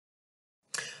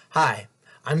Hi,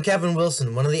 I'm Kevin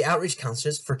Wilson, one of the outreach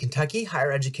counselors for Kentucky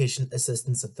Higher Education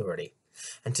Assistance Authority.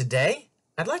 And today,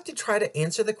 I'd like to try to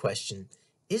answer the question,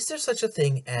 is there such a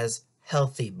thing as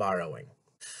healthy borrowing?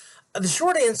 The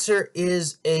short answer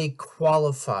is a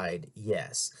qualified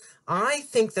yes. I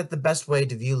think that the best way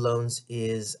to view loans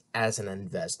is as an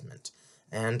investment.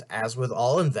 And as with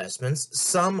all investments,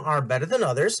 some are better than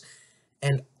others,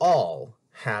 and all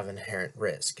have inherent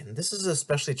risk. And this is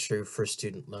especially true for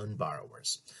student loan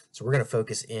borrowers. So we're going to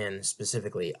focus in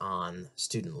specifically on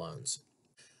student loans.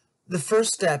 The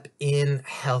first step in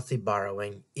healthy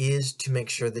borrowing is to make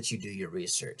sure that you do your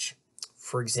research.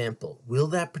 For example, will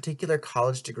that particular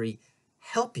college degree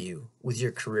help you with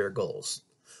your career goals?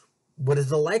 What is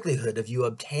the likelihood of you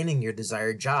obtaining your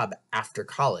desired job after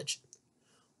college?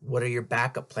 What are your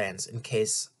backup plans in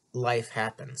case life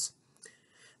happens?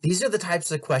 These are the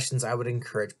types of questions I would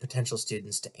encourage potential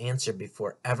students to answer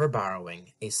before ever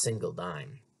borrowing a single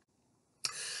dime.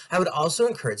 I would also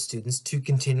encourage students to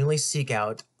continually seek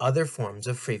out other forms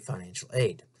of free financial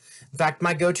aid. In fact,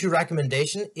 my go-to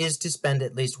recommendation is to spend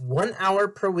at least 1 hour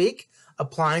per week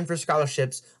applying for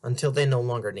scholarships until they no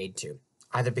longer need to,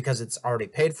 either because it's already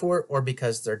paid for or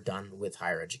because they're done with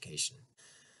higher education.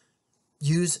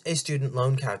 Use a student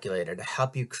loan calculator to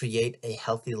help you create a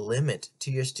healthy limit to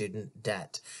your student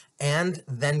debt, and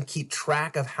then keep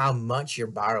track of how much you're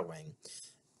borrowing.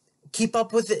 Keep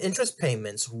up with the interest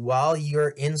payments while you're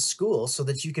in school so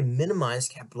that you can minimize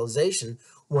capitalization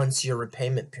once your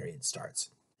repayment period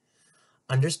starts.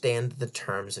 Understand the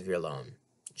terms of your loan.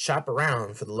 Shop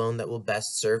around for the loan that will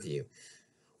best serve you.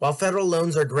 While federal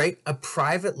loans are great, a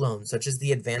private loan, such as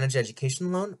the Advantage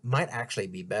Education Loan, might actually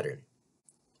be better.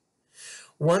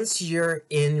 Once you're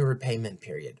in your repayment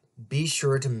period, be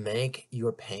sure to make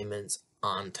your payments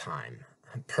on time.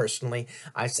 Personally,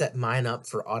 I set mine up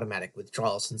for automatic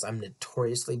withdrawal since I'm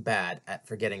notoriously bad at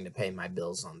forgetting to pay my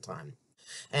bills on time.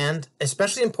 And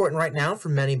especially important right now for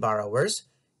many borrowers,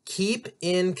 keep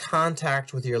in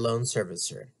contact with your loan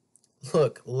servicer.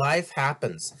 Look, life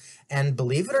happens, and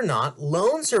believe it or not,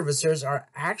 loan servicers are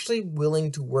actually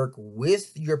willing to work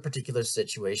with your particular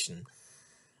situation.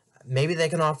 Maybe they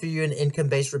can offer you an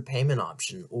income-based repayment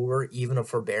option or even a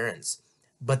forbearance,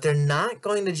 but they're not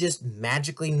going to just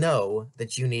magically know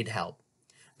that you need help.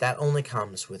 That only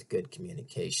comes with good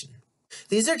communication.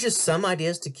 These are just some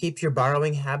ideas to keep your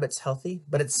borrowing habits healthy,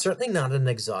 but it's certainly not an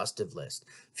exhaustive list.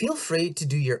 Feel free to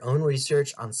do your own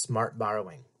research on smart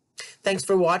borrowing. Thanks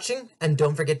for watching, and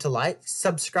don't forget to like,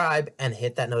 subscribe, and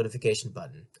hit that notification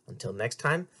button. Until next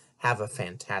time, have a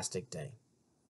fantastic day.